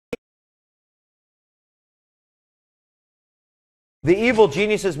The Evil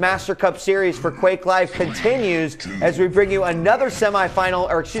Geniuses Master Cup series for Quake Live continues as we bring you another semifinal,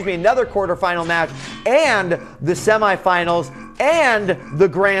 or excuse me, another quarterfinal match, and the semifinals, and the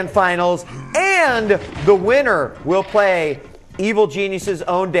grand finals, and the winner will play Evil Geniuses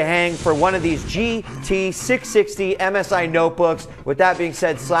owned to hang for one of these GT660 MSI notebooks. With that being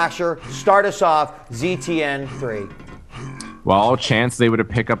said, Slasher, start us off, ZTN 3. Well, chance they would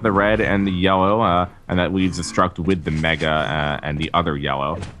pick up the red and the yellow, and that leaves Destruct with the Mega and the other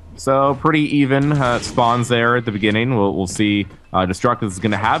yellow. So pretty even spawns there at the beginning. We'll see. Destruct is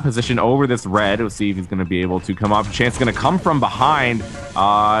going to have position over this red. We'll see if he's going to be able to come up. Chance is going to come from behind,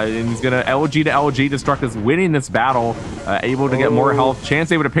 and he's going to LG to LG. Destruct is winning this battle, able to get more health.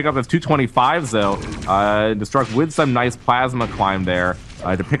 Chance able to pick up his 225s though. Destruct with some nice plasma climb there.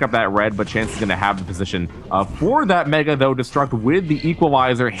 To pick up that red, but Chance is going to have the position for that Mega, though. Destruct with the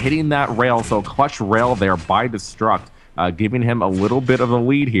equalizer hitting that rail, so clutch rail there by Destruct, giving him a little bit of a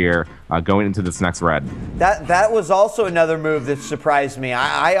lead here going into this next red. That was also another move that surprised me.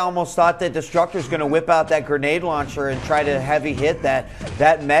 I almost thought that Destructor was going to whip out that grenade launcher and try to heavy hit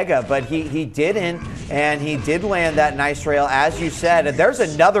that Mega, but he didn't, and he did land that nice rail, as you said. And there's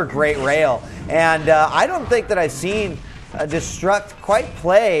another great rail, and I don't think that I've seen Destruct quite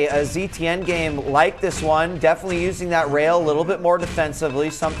play a ZTN game like this one. Definitely using that rail a little bit more defensively,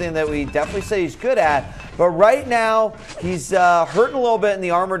 something that we definitely say he's good at. But right now, he's hurting a little bit in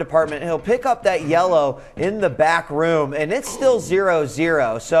the armor department. He'll pick up that yellow in the back room, and it's still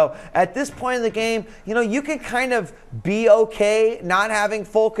 0-0. So at this point in the game, you know, you can kind of be okay not having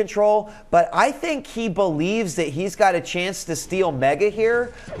full control, but I think he believes that he's got a chance to steal Mega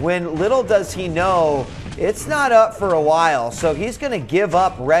here, when little does he know it's not up for a while. So he's going to give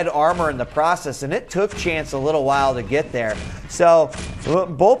up red armor in the process, and it took Chance a little while to get there. So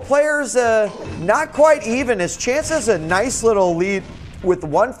both players not quite even, as Chance has a nice little lead with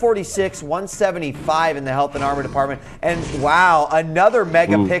 146, 175 in the health and armor department. And wow, another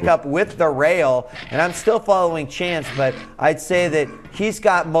Mega pickup with the rail. And I'm still following Chance, but I'd say that he's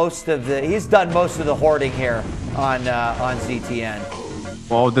done most of the hoarding here on ZTN.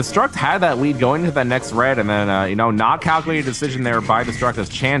 Well, Destruct had that lead going into that next red, and then, you know, not calculated decision there by Destruct as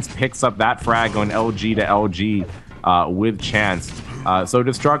Chance picks up that frag going LG to LG with Chance. So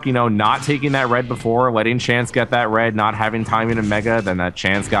Destruct, you know, not taking that red before, letting Chance get that red, not having timing in Mega, then that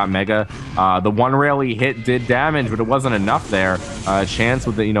Chance got Mega. The one rail he hit did damage, but it wasn't enough there. Chance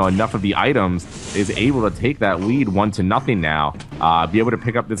with the, you know, enough of the items is able to take that lead 1-0 now. Be able to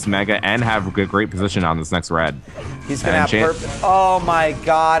pick up this Mega and have a great position on this next red. He's going to have perfect. Oh my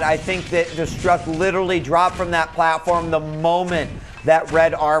God. I think that Destruct literally dropped from that platform the moment that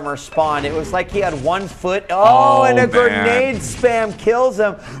red armor spawned. It was like he had 1 foot. Oh, and a grenade spam kills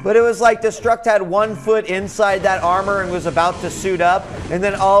him. But it was like Destruct had 1 foot inside that armor and was about to suit up. And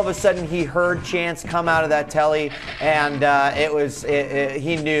then all of a sudden he heard Chance come out of that telly, and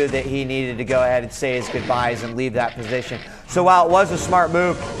he knew that he needed to go ahead and say his goodbyes and leave that position. So while it was a smart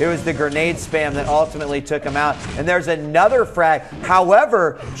move, it was the grenade spam that ultimately took him out. And there's another frag.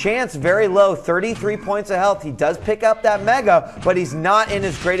 However, Chance very low, 33 points of health. He does pick up that Mega, but he's not in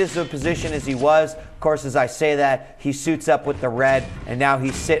as great of a position as he was. Of course, as I say that, he suits up with the red, and now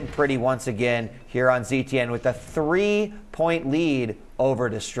he's sitting pretty once again here on ZTN with a 3-point lead over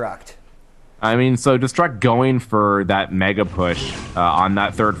Destruct. I mean, so Destruct going for that Mega push on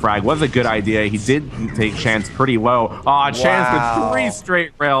that third frag was a good idea. He did take Chance pretty low. Chance with 3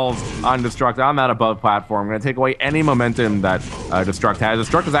 straight rails on Destruct on that above platform. Going to take away any momentum that Destruct has.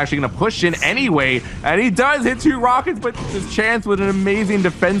 Destruct is actually going to push in anyway, and he does hit 2 rockets, but this Chance with an amazing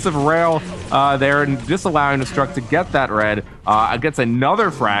defensive rail there, and just allowing Destruct to get that red. Gets another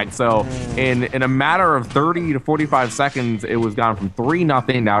frag. So in a matter of 30 to 45 seconds, it was gone from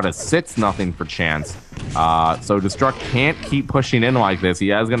 3-0 now to 6-0 for Chance. So Destruct can't keep pushing in like this.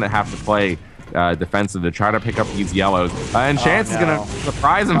 He is going to have to play defensive to try to pick up these yellows. And Chance is going to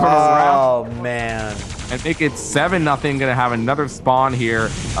surprise him for this round. Oh, man. And make it 7-0. Going to have another spawn here.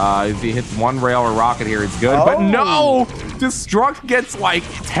 If he hits 1 rail or rocket here, it's good. But no! Destruct gets like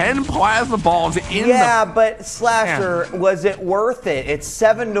 10 plasma balls in but Slasher, was it worth it? It's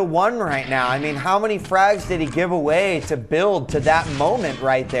 7-1 right now. I mean, how many frags did he give away to build to that moment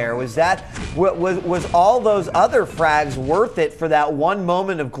right there? Was all those other frags worth it for that one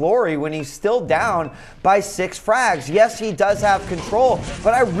moment of glory when he's still down by 6 frags? Yes, he does have control,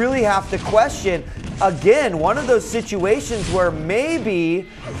 but I really have to question, again, one of those situations where maybe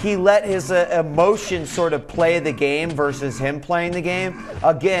he let his emotion sort of play the game versus him playing the game.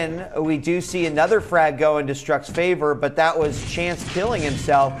 Again, we do see another frag go in Destruct's favor, but that was Chance killing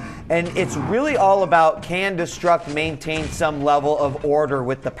himself. And it's really all about, can Destruct maintain some level of order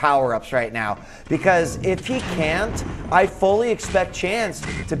with the power-ups right now? Because if he can't, I fully expect Chance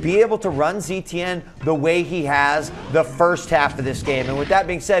to be able to run ZTN the way he has the first half of this game. And with that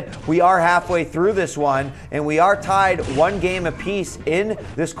being said, we are halfway through this one, and we are tied 1 game apiece in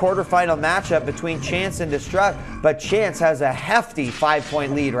this quarterfinal matchup between Chance and Destruct, but Chance has a hefty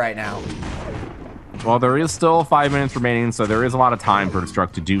 5-point lead right now. Well, there is still 5 minutes remaining, so there is a lot of time for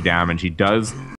Destruct to do damage. He does